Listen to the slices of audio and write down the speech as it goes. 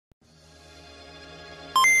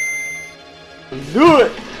Let's do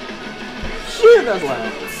it. Shit, that's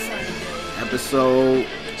loud. Episode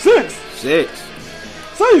 6. 6.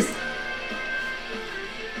 6.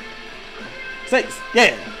 6.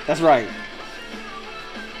 Yeah, that's right.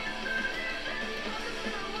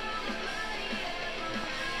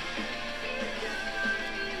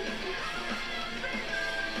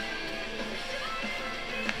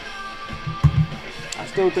 I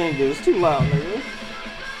still think it's too loud, nigga.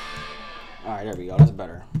 Alright, there we go. That's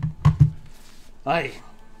better. Hey.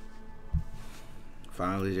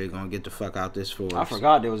 Finally, they're gonna get the fuck out this forest. I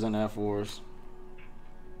forgot they was in that forest.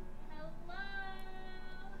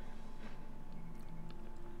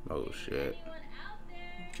 Oh shit.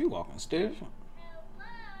 She walking stiff.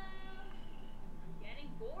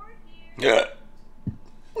 Yeah.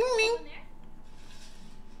 Oh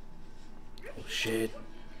shit.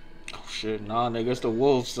 Oh shit, nah, nigga, it's the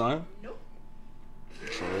wolves, son.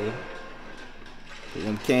 True. Pull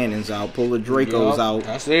them cannons out. Pull the Dracos out.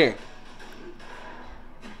 That's it.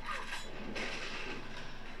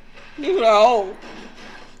 Look at that hole.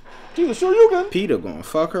 She's sure you can. Peter gonna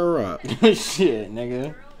fuck her up. Shit,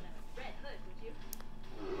 nigga.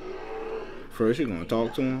 First, she gonna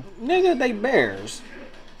talk to him. Nigga, they bears.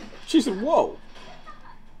 She said, whoa.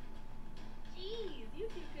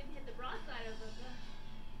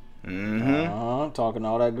 Talking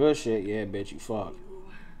all that good shit. Yeah, bitch, you fuck.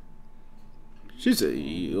 She said,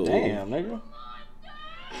 yo. Damn, nigga.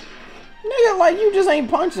 Nigga, like, you just ain't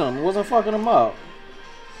punching him. Wasn't fucking him up.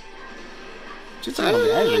 She said,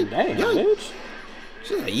 hey, damn, bitch.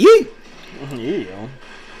 She said, yeet. Yeah.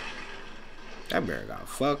 That bear got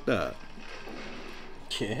fucked up.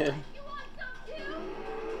 Yeah.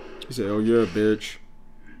 He said, oh yeah, bitch.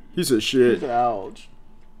 He said, shit. Ouch.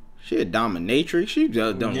 She a dominatrix. She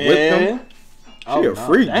just done Yeah. whipped him. She a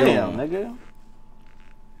freak, damn, John. nigga.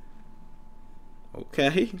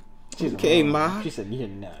 Okay. She's Okay, ma. She said, you're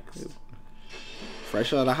next.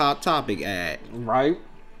 Fresh out of the Hot Topic ad. Right?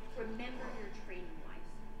 Remember your training wise.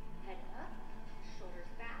 Head up, shoulders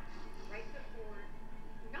back, right foot forward.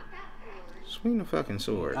 Not that forward. Swing the fucking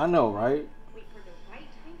sword. I know, right? Wait for the right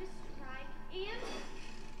time to strike and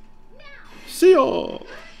now. See y'all.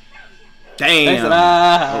 Damn.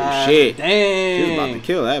 Oh shit. Damn. She was about to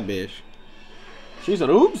kill that bitch. She said,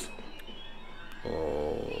 oops. Oh.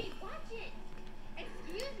 Hey, watch it.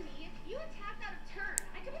 Excuse me, if you attacked out of turn,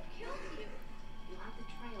 I could have killed you. You'll have to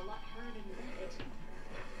try a lot harder than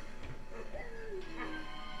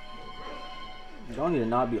that. Y'all need to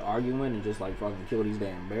not be arguing and just like fucking kill these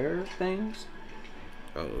damn bear things.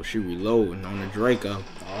 Oh, she reloading on the Draco.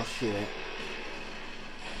 Oh shit.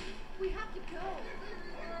 We have to go.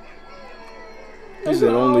 He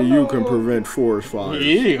said only you can prevent forest fires.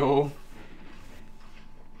 Ew.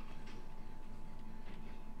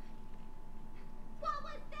 What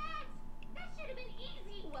was that? That should have been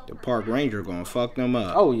easy. Well, The park ranger gonna fuck them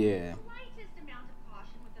up. Oh yeah. Slightest amount of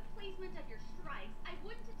caution with the placement of your strikes, I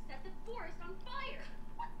wouldn't have set the forest on fire.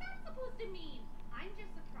 What's that supposed to mean? I'm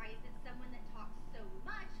just surprised that someone that talks so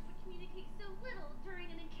much would communicate so little during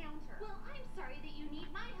an encounter. Well, I'm sorry that you need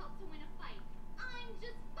my help to win a fight. I'm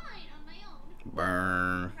just fine on my own.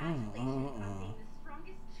 Burn. Congratulations on being the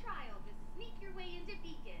strongest child to sneak your way into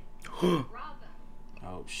Beacon. Bravo.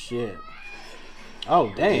 Oh shit.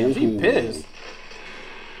 Oh damn, she Ooh. pissed.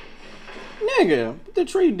 Nigga, what the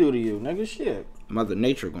tree do to you, nigga? Shit. Mother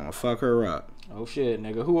Nature gonna fuck her up. Oh shit,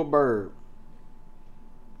 nigga. Who a bird?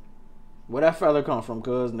 Where that feather come from,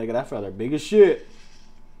 cuz? Nigga, that feather big as shit.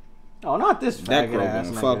 Oh, not this That faggot girl ass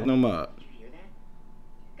gonna nigga. fuck them up. Did you hear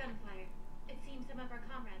that? Gunfire. It seems some of our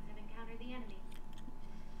comrades have encountered the enemy.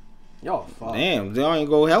 Y'all fuck. Damn, y'all ain't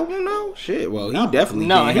go help him though? Shit, well, he No. definitely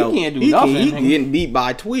No, can't he help. can't do He nothing. He getting beat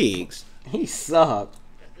by twigs. He sucked.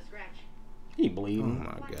 Just a scratch. He Oh bleeding. my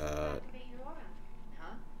Why god. activate your aura?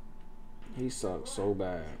 Huh? He sucked so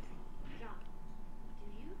bad. John,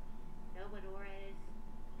 do you know what aura is?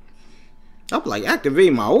 I'm like,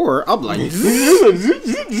 activate my aura. I'm like, Aura is the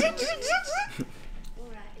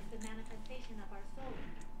manifestation of our soul.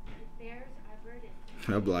 It bears our burden.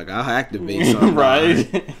 I'm like, I'll activate something.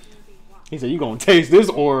 Right. He said, "You gonna taste this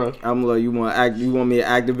aura?" I'm like, you want me to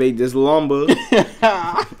activate this lumber?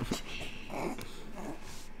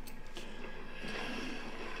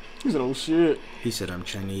 He said, "Oh shit." He said, I'm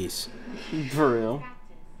Chinese. For real.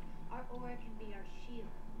 Practice. Our aura can be our shield.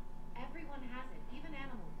 Everyone has it, even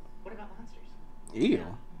animals. What about monsters? Ew.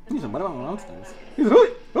 He said, "What about monsters?" He said,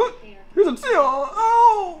 "Huh? He said,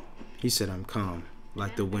 oh." He said, I'm calm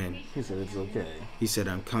like the wind. He said, "It's okay." He said,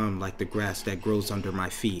 I'm calm like the grass that grows under my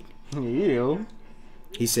feet. Ew.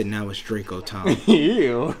 He said, now it's Draco time.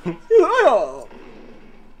 Ew. He said, "Oh."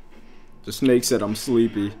 The snake said, I'm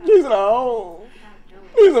sleepy. He said, "Oh."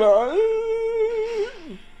 He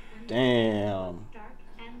said, damn.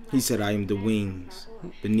 He said, I am the wings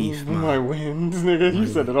beneath My wings, nigga. You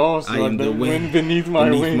said it all. I am the wind beneath my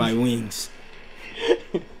wings. my wings.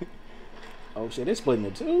 Oh shit, they splitting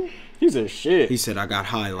it too? He said shit. He said, I got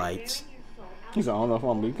highlights. He said, I don't know if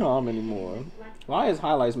I'm gonna be calm anymore. Why is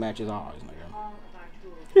highlights matches ours, nigga?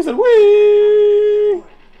 He said, wee.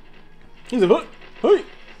 He said, hey.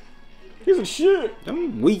 He said, shit.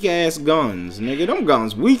 Them weak ass guns, nigga. Them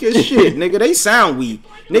guns weak as shit, nigga. They sound weak.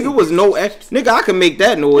 Nigga was no nigga. I can make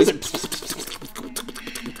that noise.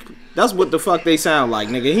 That's what the fuck they sound like,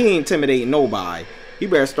 nigga. He ain't intimidating nobody. He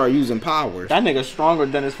better start using powers. That nigga's stronger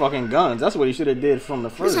than his fucking guns. That's what he should have did from the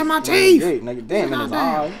first. He's in my teeth. Nigga, damn, in his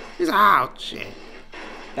eye. He's out, shit.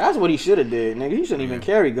 That's what he should have did, nigga. He shouldn't even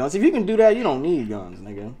carry guns. If you can do that, you don't need guns,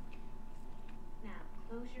 nigga. Now,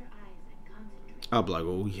 close your eyes and concentrate. I'll be like,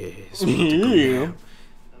 oh yes. Yeah.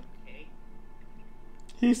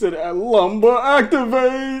 He said, lumber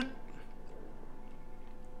activate.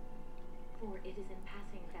 For it is in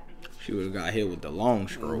passing that we She would have got hit with the long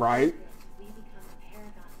stroke. Right. we become a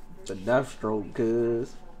paragon of The death stroke,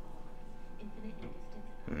 cuz. infinite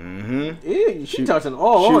distance. Mm-hmm. Yeah, she touching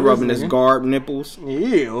all She on rubbing this his nigga. guard nipples.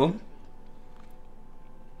 Yeah.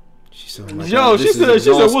 She said, oh my Yo, God, she this is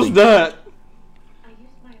said, what's exhausting. that? I used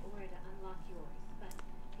my aura to unlock yours, but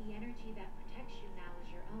the energy that protects you now is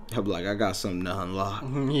your own. I'll be like, I got something to unlock. Yeah.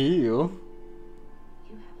 You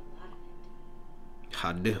have a lot of it.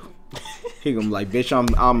 I do. He gonna be like, bitch,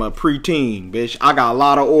 I'm a preteen, bitch. I got a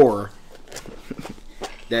lot of aura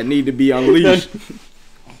that need to be unleashed.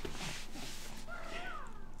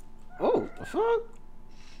 Oh, the fuck?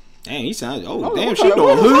 Damn, he sounded. Oh, Oh, damn, what she the- doing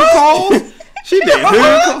what the hood fuck? calls. She did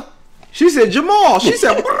hood calls. She said Jamal. She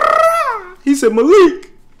said. Brrrr. He said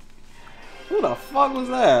Malik. Who the fuck was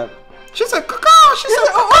that? She said Caca. She said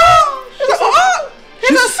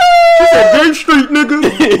She said Grape Street,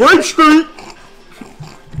 nigga. Grape Street.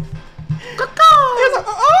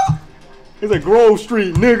 Caca. He said Grove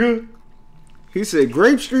Street, nigga. He said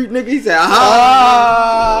Grape Street, nigga. He said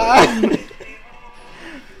aha.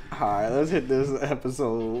 Alright, let's hit this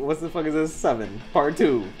episode. What the fuck is this? 7, part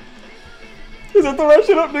 2. He said throw that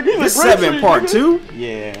shit up, nigga. He's This like, 7 Street, part nigga. 2.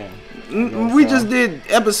 Yeah. We just did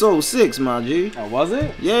episode 6, my G. Oh, was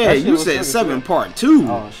it? Yeah, That shit you was said fucking 7 shit. part 2.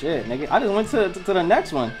 Oh shit, nigga. I just went to the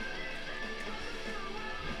next one.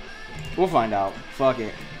 We'll find out. Fuck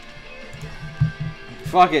it.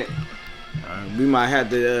 Fuck it. We might have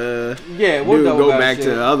to Yeah, we'll double go back shit. to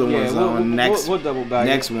the other Yeah, ones we'll- on next We'll double back.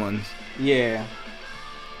 next ones. Yeah.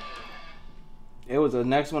 It was the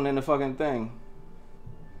next one in the fucking thing.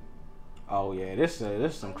 Oh yeah, this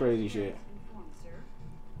some crazy shit.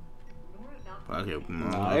 Fuck it,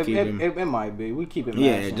 Nah, I'll keep him. it might be. We keep it.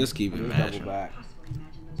 Yeah, matching. just keep it Double matching. back. Possibly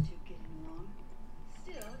imagine those two getting along.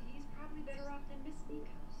 Still, he's probably better off than Miss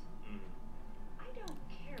Nikos. I don't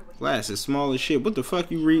care what Glasses small as shit. What the fuck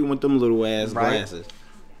you reading with them little ass Right. glasses?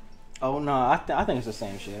 Oh no, I think it's the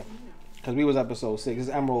same shit. Cause we was episode 6. It's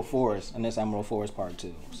Emerald Forest, and this Emerald Forest part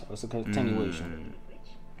 2. So it's a continuation.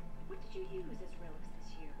 What did you use as relics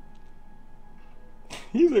this year?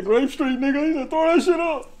 He's a Grape Street nigga. He said throw that shit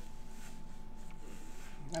up.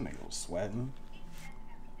 That nigga was sweating.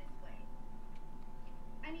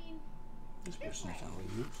 I mean, This bitch sniffing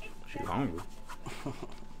weed. She hungry.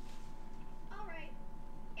 alright.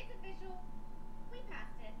 It's official. We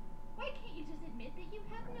passed it. Why can't you just admit that you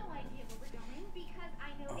have no idea where we're going? Because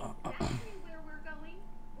I know exactly where we're going.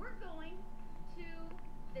 We're going to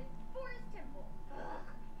the Forest Temple. Ugh.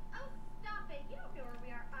 Oh, stop it. You don't know where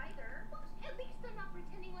we are either. Well, at least I'm not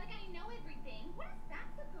pretending like I know everything. What is that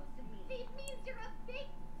supposed to mean? It means you're a big,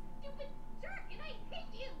 stupid jerk and I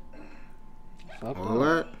hate you. Fuck All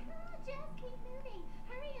that. that? Just keep moving.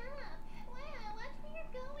 Hurry up. Wow, watch where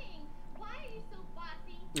you're going. Why are you so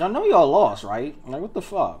bossy? I know y'all lost, right? Like what the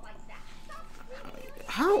fuck? Like that. Stop screaming.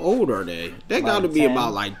 How old are they? They got to Like be 10.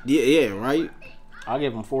 about like yeah, right? I'll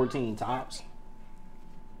give them 14 tops.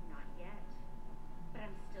 Not yet. But I'm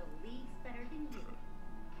still leagues better than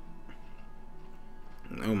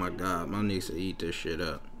you. Oh my god, my niece will eat this shit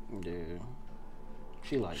up. Yeah.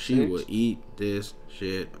 She like She 6. would eat this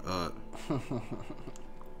shit up.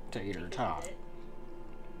 To eat her top.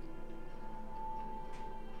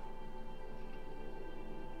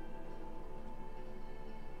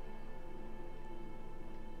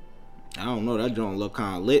 I don't know. That joint look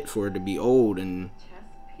kind of lit for it to be old and chess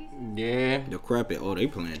piece? Yeah. decrepit. Oh, they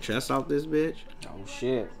playing chess out this bitch. Oh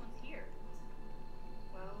shit. First one's here.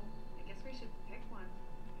 Well, I guess we should pick one.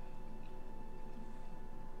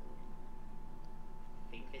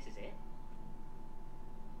 Think this is it?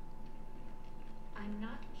 I'm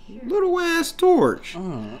not Little ass torch.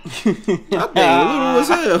 Mm. That thing little as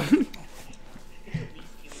hell.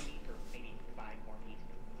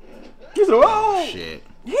 He said, "Whoa, Shit.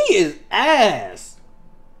 he is ass."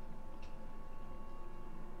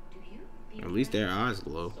 At least their eyes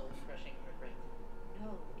glow. No,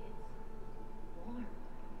 it's warm.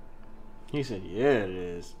 He said, "Yeah, it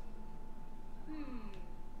is."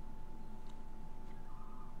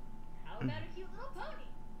 How about a cute little pony?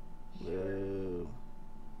 Ew.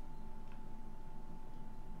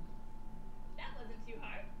 That wasn't too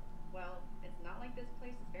hard. Well, it's not like this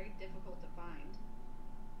place is very difficult to find.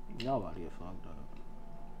 Y'all about to get fucked up.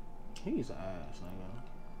 He's an ass, nigga.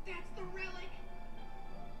 That's the relic.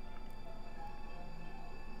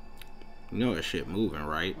 You know that shit moving,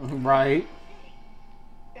 right? Right.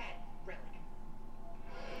 That relic.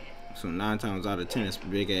 So 9 times out of 10, it's a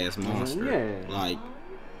big ass monster. Yeah.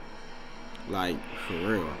 Like for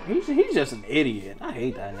real. He's just an idiot. I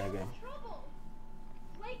hate that nigga. Trouble.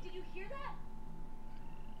 Blake, did you hear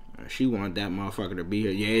that? She wanted that motherfucker to be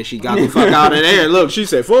here. Yeah, she got the fuck out of there. Look, she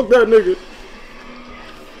said, "Fuck that nigga."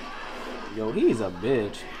 Yo, he's a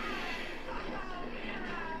bitch.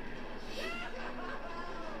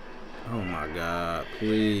 Oh my god,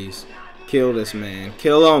 please. Kill this man.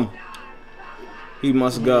 Kill him. He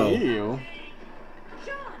must go. Ew.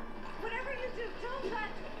 John, whatever you do, don't let.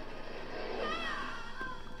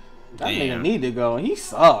 That Damn. nigga need to go, and he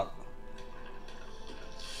suck.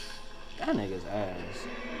 That nigga's ass.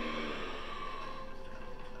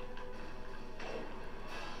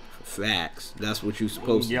 Facts. That's what you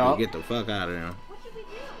supposed to Yup. do. Get the fuck out of there. What should we do?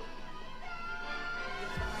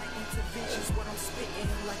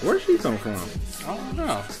 Where'd she come from? I don't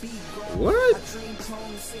know. What?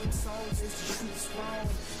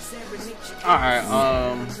 Alright,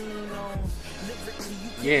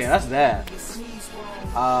 yeah, that's that.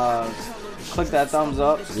 Click that thumbs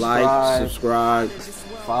up, Like, subscribe,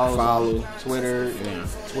 follow, Twitter, yeah.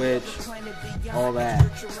 Twitch, all that.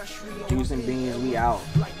 Juice and beans, we out.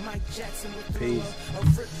 Peace.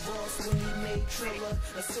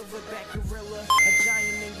 A silverback gorilla, a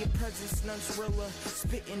giant in your presence, none thriller.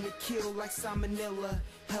 Spitting to kill like salmonella.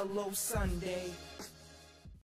 Hello, Sunday.